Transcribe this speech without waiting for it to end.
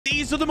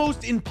These are the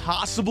most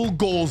impossible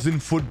goals in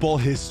football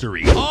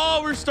history.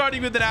 Oh, we're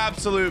starting with an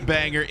absolute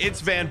banger.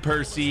 It's Van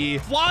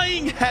Persie.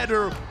 Flying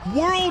header,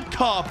 World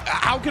Cup.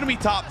 How can we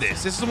top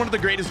this? This is one of the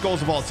greatest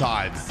goals of all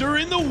time. They're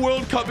in the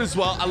World Cup as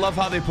well. I love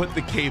how they put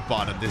the cape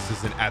on him. This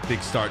is an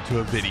epic start to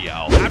a video.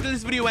 After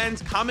this video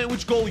ends, comment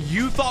which goal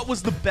you thought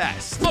was the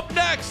best. Up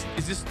next,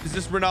 is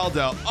this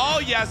Ronaldo?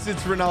 Oh, yes,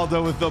 it's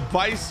Ronaldo with the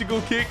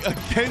bicycle kick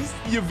against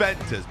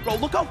Juventus. Bro,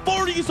 look how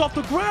far he is off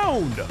the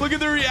ground. Look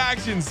at the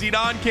reaction.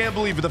 Zidane can't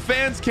believe it. The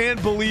fans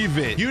can't believe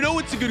it. You know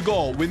it's a good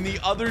goal when the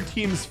other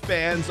team's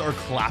fans are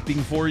clapping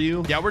for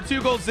you. Yeah, we're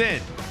 2 goals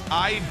in.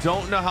 I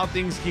don't know how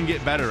things can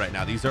get better right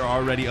now. These are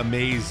already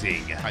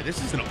amazing. All right,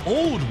 this is an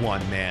old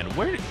one, man.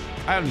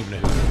 I don't even know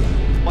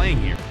who's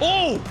playing here.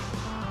 Oh,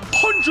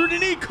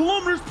 108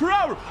 kilometers per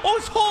hour. Oh,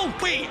 it's home.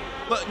 Wait,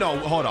 but no,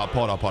 hold up.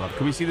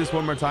 Can we see this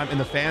one more time? And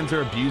the fans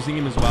are abusing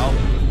him as well.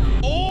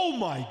 Oh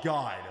my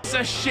God. It's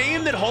a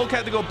shame that Hulk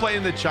had to go play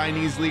in the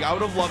Chinese league. I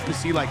would have loved to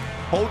see like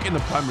Hulk in the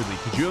Premier League.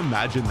 Could you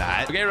imagine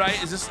that? Okay,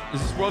 right. Is this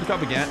World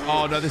Cup again?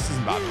 Oh no, this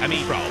isn't Bob. I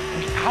mean, bro,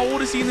 how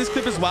old is he in this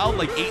clip as well?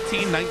 Like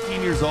 18,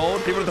 19 years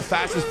old. They were the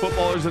fastest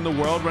footballers in the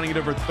world, running at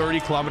over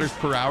 30 kilometers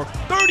per hour.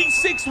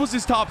 36 was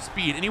his top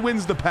speed, and he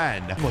wins the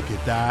pen. Look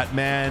at that,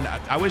 man.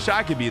 I wish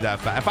I could be that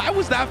fast. If I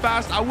was that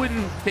fast, I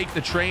wouldn't take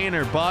the train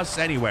or bus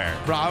anywhere.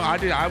 Bro,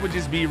 I would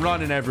just be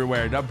running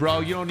everywhere. Now,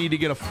 bro, you don't need to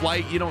get a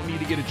flight. You don't need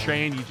to get a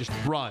train. You just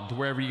run to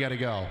wherever you got to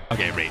go.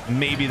 Okay, right.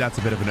 Maybe that's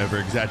a bit of an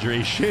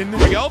over-exaggeration.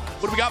 Here we go.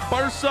 What do we got?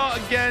 Barca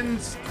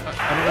against...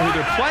 I don't know who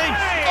they're playing.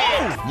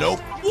 Oh! Nope.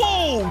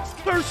 Whoa!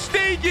 They're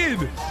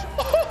Stegen!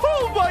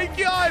 Oh, my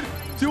God!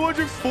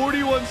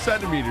 241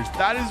 centimeters.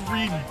 That is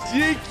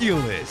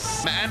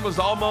ridiculous. Man was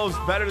almost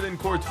better than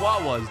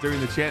Courtois was during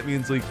the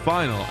Champions League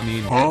final. I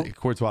mean,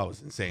 Courtois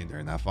was insane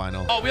during that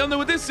final. Oh, we all know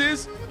what this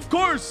is. Of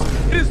course,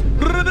 it is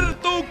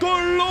Roberto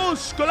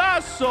Carlos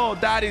Golazo.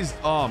 That is,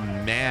 oh,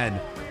 man.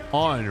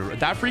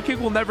 That free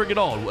kick will never get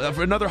old.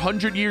 For another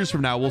 100 years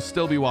from now, we'll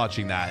still be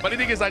watching that. Funny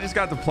thing is, I just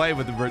got to play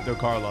with Roberto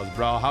Carlos,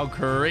 bro. How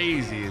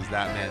crazy is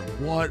that, man?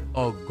 What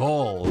a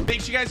goal. Make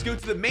sure you guys go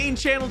to the main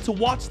channel to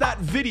watch that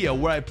video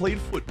where I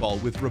played football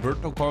with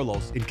Roberto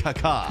Carlos and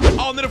Kaká.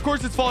 Oh, and then, of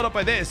course, it's followed up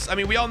by this. I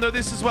mean, we all know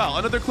this as well.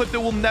 Another clip that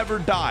will never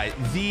die.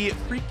 The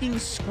freaking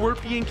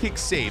scorpion kick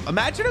save.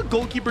 Imagine a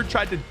goalkeeper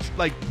tried to,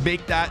 like,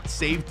 make that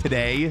save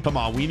today. Come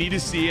on, we need to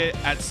see it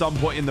at some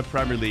point in the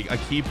Premier League. A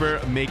keeper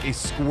make a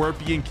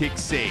scorpion kick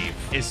save.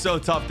 It's so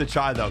tough to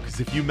try though, because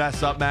if you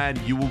mess up,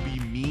 man, you will be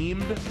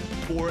memed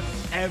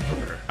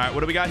forever. All right,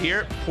 what do we got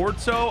here?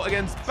 Porto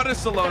against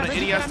Barcelona.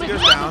 Iniesta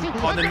goes down.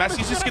 Oh, and then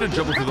Messi's just gonna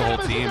dribble through the whole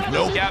team.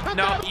 Nope. Yep.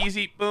 No.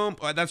 Easy. Boom.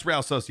 Oh, that's Real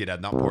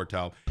Sociedad, not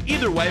Porto.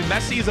 Either way,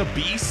 Messi is a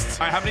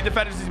beast. All right, how many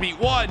defenders does he beat?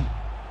 1,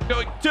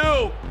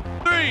 2,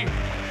 3,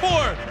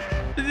 4.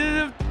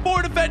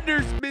 4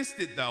 defenders.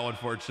 Missed it though,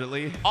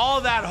 unfortunately. All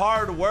that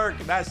hard work,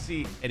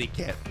 Messi, and he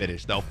can't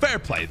finish though. Fair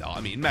play though. I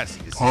mean,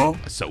 Messi is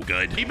so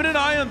good. Keeping an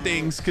eye on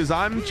things because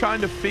I'm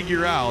trying to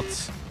figure out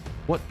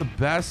what the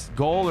best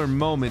goal or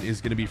moment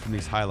is going to be from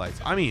these highlights.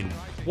 I mean,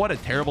 what a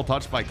terrible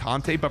touch by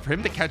Conte, but for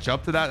him to catch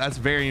up to that, that's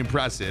very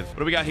impressive. What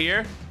do we got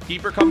here?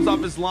 Keeper comes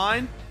off his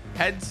line,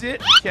 heads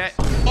it. Okay.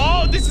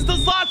 Oh, this is the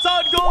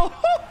Zlatan goal.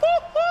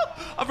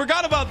 I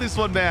forgot about this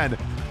one, man.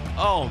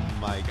 Oh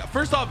my God.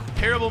 First off,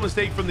 terrible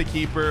mistake from the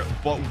keeper,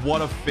 but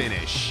what a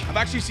finish. I've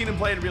actually seen him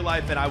play in real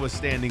life, and I was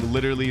standing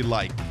literally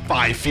like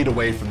 5 feet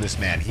away from this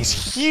man.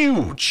 He's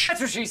huge. That's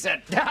what she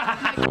said.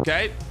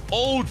 Okay.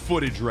 Old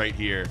footage right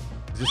here.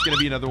 Is this going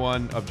to be another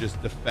one of just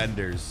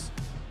defenders?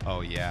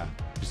 Oh, yeah.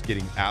 Just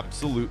getting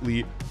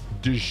absolutely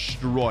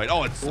destroyed.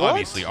 Oh, it's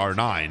obviously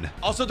R9.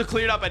 Also, to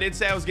clear it up, I did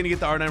say I was gonna get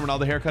the R9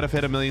 Ronaldo haircut if I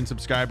hit 1 million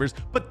subscribers,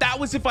 but that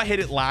was if I hit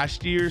it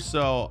last year.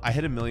 So I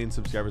hit 1 million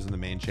subscribers on the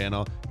main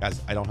channel, guys.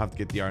 I don't have to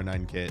get the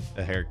R9 kit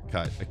a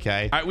haircut.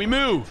 Okay, all right, we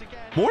move.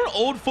 More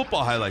old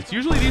football highlights.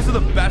 Usually these are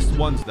the best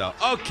ones though.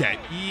 Okay,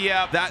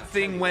 yeah, that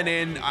thing went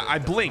in. I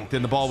blinked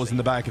and the ball was in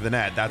the back of the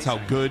net. That's how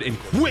good and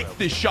quick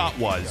this shot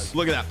was.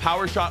 Look at that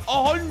power shot.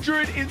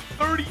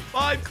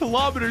 135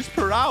 kilometers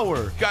per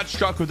hour. Got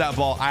struck with that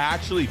ball. I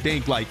actually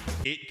think like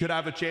it could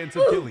have a chance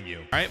of killing you.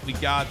 All right, we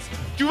got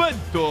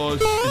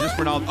Juventus. Is this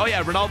Ronaldo? Oh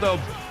yeah, Ronaldo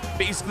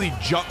basically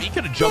jumped. He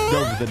could have jumped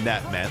over the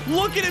net, man.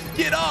 Look at him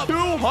get up.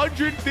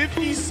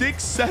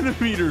 256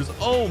 centimeters.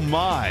 Oh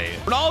my.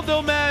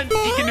 Ronaldo, man,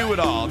 he can do it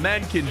all.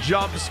 Man can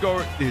jump, score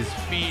with his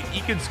feet.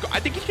 He can score.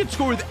 I think he can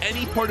score with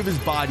any part of his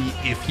body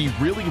if he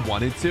really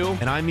wanted to.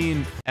 And I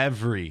mean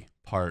every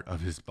part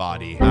of his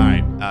body. All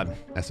right,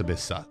 that's a bit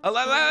sus.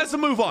 Let's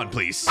move on,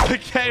 please.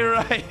 Okay,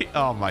 right.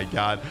 Oh my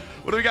God.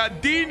 What do we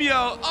got?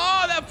 Dino.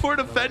 Oh, that poor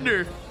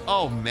defender.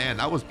 Oh man,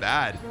 that was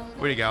bad.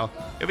 Where do you go?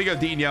 Here we go,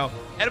 Dino.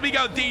 And we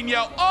go,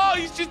 Dino. Oh,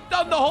 he's just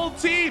done the whole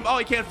team. Oh,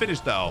 he can't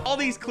finish though. All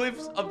these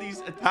clips of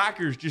these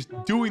attackers just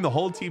doing the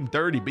whole team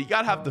dirty, but you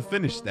gotta have the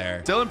finish there.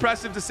 Still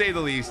impressive to say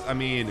the least. I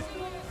mean,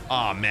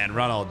 oh man,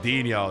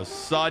 Ronaldinho,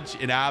 such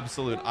an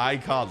absolute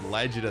icon,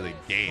 legend of the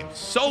game.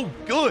 So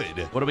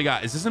good. What do we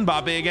got? Is this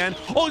Mbappe again?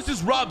 Oh, this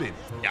is Robin.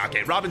 Yeah,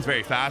 okay, Robin's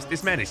very fast.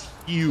 This man is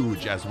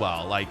huge as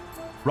well. Like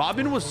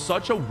Robin was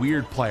such a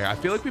weird player. I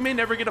feel like we may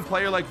never get a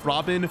player like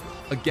Robin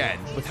again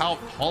with how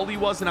tall he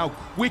was and how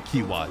quick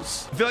he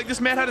was. I feel like this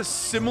man had a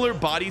similar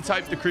body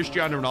type to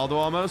Cristiano Ronaldo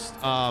almost.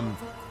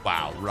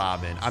 Wow,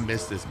 Robin. I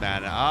miss this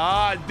man.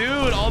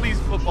 Dude, all these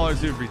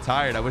footballers who've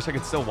retired. I wish I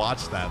could still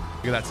watch them.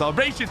 Look at that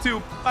celebration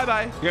too.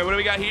 Bye-bye. Okay, what do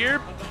we got here?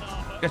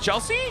 Got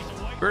Chelsea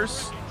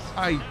versus...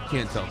 I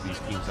can't tell what these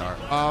teams are.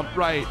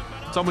 Right.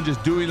 Someone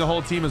just doing the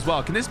whole team as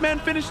well. Can this man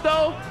finish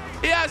though?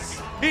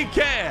 Yes, he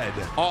can.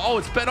 Oh,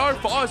 it's Ben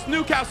Arfa. Oh, it's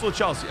Newcastle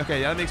Chelsea.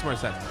 Okay, yeah, that makes more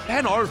sense.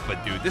 Ben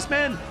Arfa, dude. This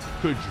man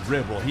could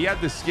dribble. He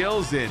had the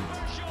skills and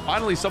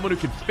finally someone who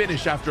could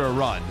finish after a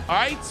run. All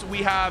right, so we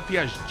have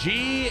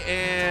PSG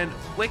and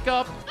flick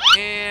up.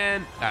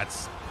 And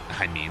that's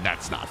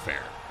not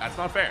fair. That's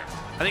not fair.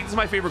 I think this is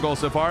my favorite goal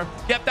so far.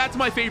 Yep, that's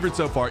my favorite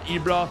so far.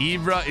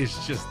 Ibra is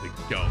just the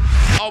GOAT.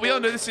 Oh, we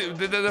all know this is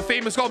the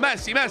famous goal.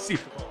 Messi.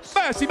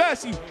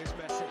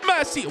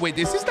 Wait,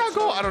 is this that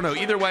goal? I don't know.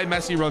 Either way,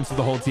 Messi runs to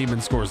the whole team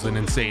and scores an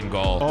insane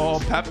goal. Oh,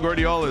 Pep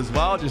Guardiola as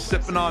well, just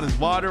sipping on his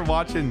water,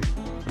 watching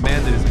the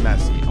man that is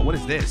Messi. Oh, what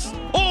is this?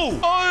 Oh,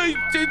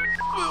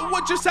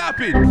 what just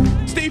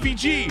happened? Stevie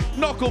G,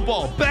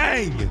 knuckleball,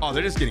 bang. Oh,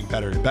 they're just getting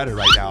better and better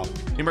right now.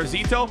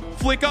 Marzito,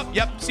 flick up.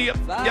 Yep, see ya.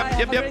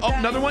 Yep. Oh,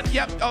 another one.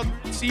 Yep. I'll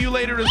see you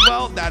later as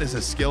well. That is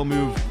a skill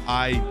move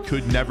I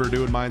could never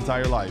do in my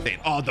entire life.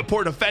 Oh, the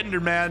poor defender,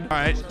 man. All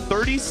right,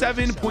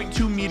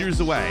 37.2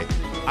 meters away.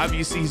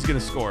 Obviously, he's gonna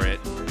score it.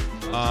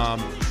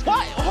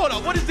 What? Hold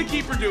on. What is the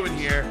keeper doing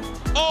here?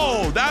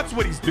 Oh, that's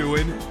what he's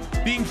doing.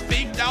 Being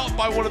faked out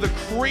by one of the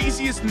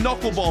craziest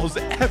knuckleballs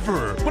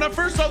ever. When I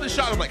first saw this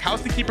shot, I'm like,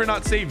 how's the keeper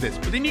not save this?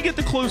 But then you get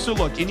the closer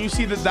look and you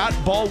see that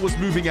that ball was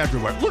moving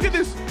everywhere. Look at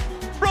this.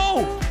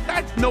 Bro,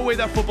 that's no way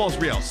that football's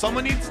real.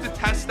 Someone needs to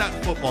test that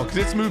football because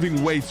it's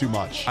moving way too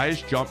much.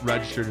 Highest jump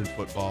registered in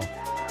football.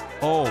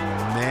 Oh,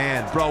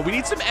 man. Bro, we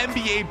need some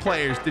NBA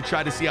players to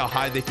try to see how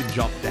high they can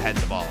jump to head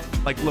the ball.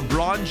 Like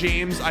LeBron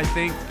James, I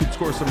think, could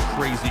score some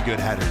crazy good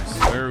headers.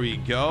 There we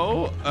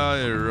go.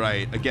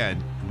 Right.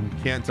 Again,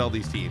 can't tell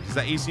these teams. Is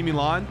that AC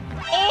Milan?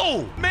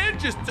 Oh, man,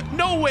 just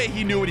no way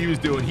he knew what he was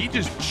doing. He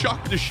just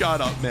chucked the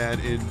shot up, man,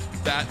 and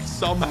that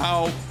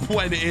somehow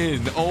went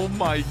in. Oh,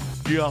 my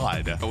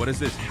God. What is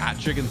this? Hat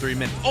trick in 3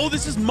 minutes. Oh,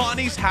 this is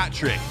Mane's hat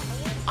trick.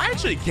 I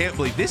actually can't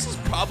believe this is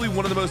probably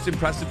one of the most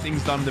impressive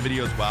things done in the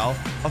video as well.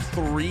 A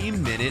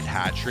 3-minute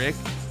hat trick.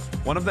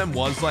 One of them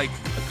was like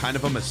a kind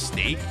of a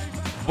mistake,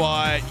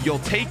 but you'll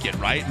take it,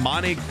 right?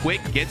 Mane quick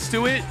gets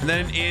to it. And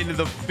then in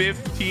the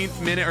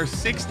 15th minute or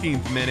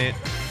 16th minute,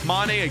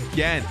 Mane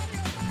again.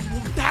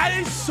 That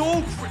is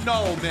so...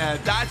 No, man,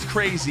 that's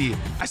crazy.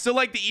 I still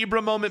like the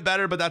Ibra moment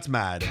better, but that's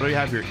mad. What do you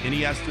have here?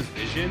 Iniesta's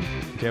vision.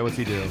 Okay, what's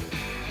he do?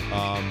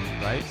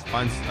 Right?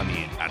 I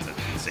mean, that's an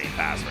insane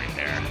pass right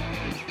there.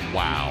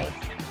 Wow.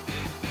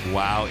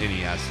 Wow,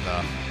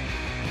 Iniesta.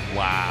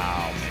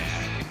 Wow,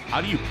 man.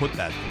 How do you put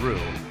that through?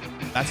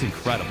 That's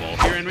incredible.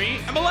 Here, Henry,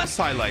 MLS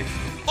highlights.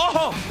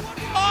 Oh,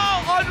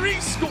 Henry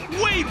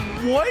wait,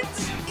 what?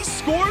 He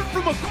scored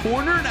from a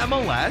corner in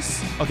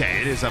MLS?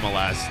 Okay, it is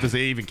MLS. Does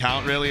it even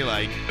count, really?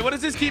 Like, what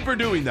is this keeper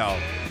doing, though?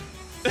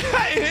 It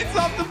hits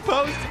off the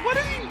post. What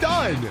has he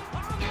done?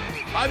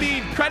 I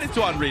mean, credit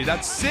to Henry.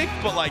 That's sick,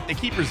 but, like, the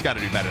keeper's got to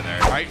do better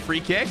there. All right,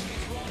 free kick.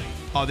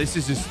 Oh, this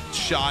is just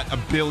shot a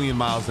billion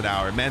miles an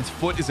hour. Man's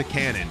foot is a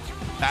cannon.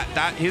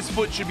 His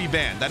foot should be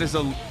banned. That is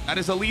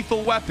a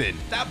lethal weapon.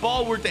 If that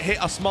ball were to hit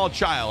a small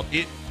child,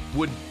 it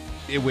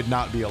would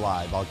not be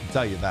alive. I can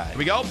tell you that. Here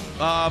we go.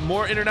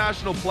 More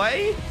international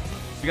play.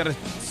 We got a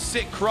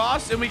sick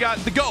cross, and we got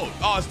the GOAT.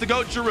 Oh, it's the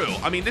GOAT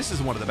Giroud. I mean, this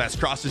is one of the best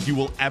crosses you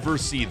will ever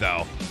see,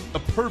 though. A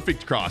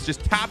perfect cross,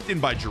 just tapped in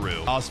by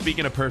Giroud. Oh,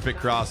 speaking of perfect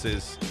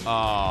crosses.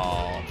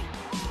 Oh,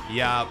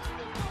 yeah.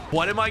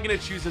 What am I going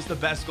to choose as the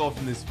best goal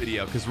from this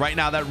video? Because right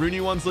now, that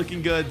Rooney one's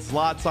looking good.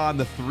 Zlatan,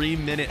 the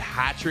 3-minute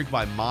hat trick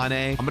by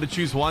Mane. I'm going to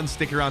choose one.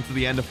 Stick around to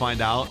the end to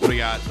find out. We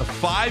got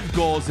 5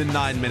 goals in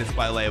 9 minutes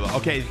by Leva.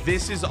 Okay,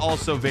 this is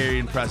also very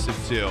impressive,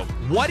 too.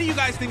 What do you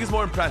guys think is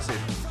more impressive?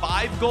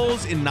 5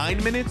 goals in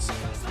 9 minutes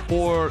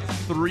or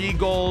 3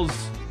 goals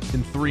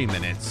in 3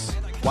 minutes?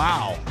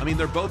 Wow. I mean,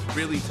 they're both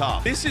really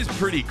tough. This is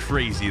pretty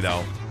crazy,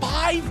 though.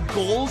 5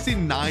 goals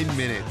in 9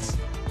 minutes.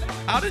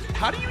 How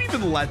do you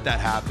even let that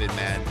happen,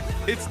 man?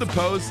 It's the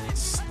post,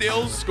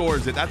 still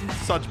scores it. That's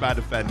such bad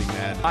defending,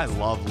 man. I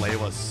love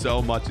Lewa so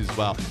much as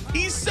well.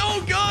 He's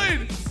so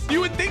good.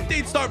 You would think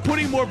they'd start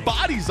putting more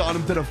bodies on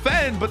him to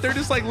defend, but they're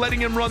just like letting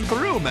him run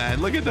through,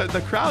 man. Look at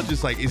the crowd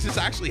just like, is this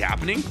actually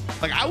happening?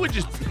 Like, I would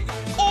just...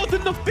 Oh,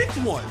 then the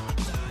 5th one.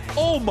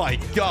 Oh my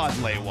God,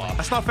 Lewa.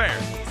 That's not fair.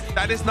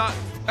 That's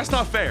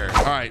not fair.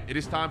 All right, it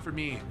is time for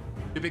me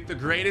to pick the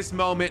greatest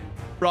moment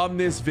from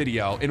this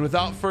video. And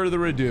without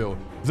further ado,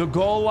 the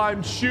goal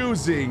I'm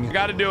choosing, I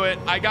gotta do it.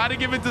 I gotta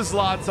give it to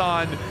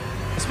Zlatan,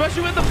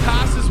 especially with the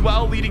pass as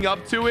well leading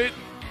up to it.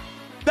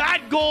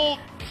 That goal,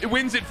 it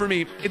wins it for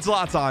me. It's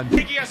Zlatan.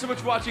 Thank you guys so much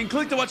for watching.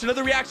 Click to watch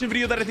another reaction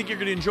video that I think you're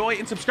gonna enjoy,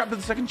 and subscribe to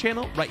the second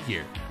channel right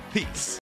here. Peace.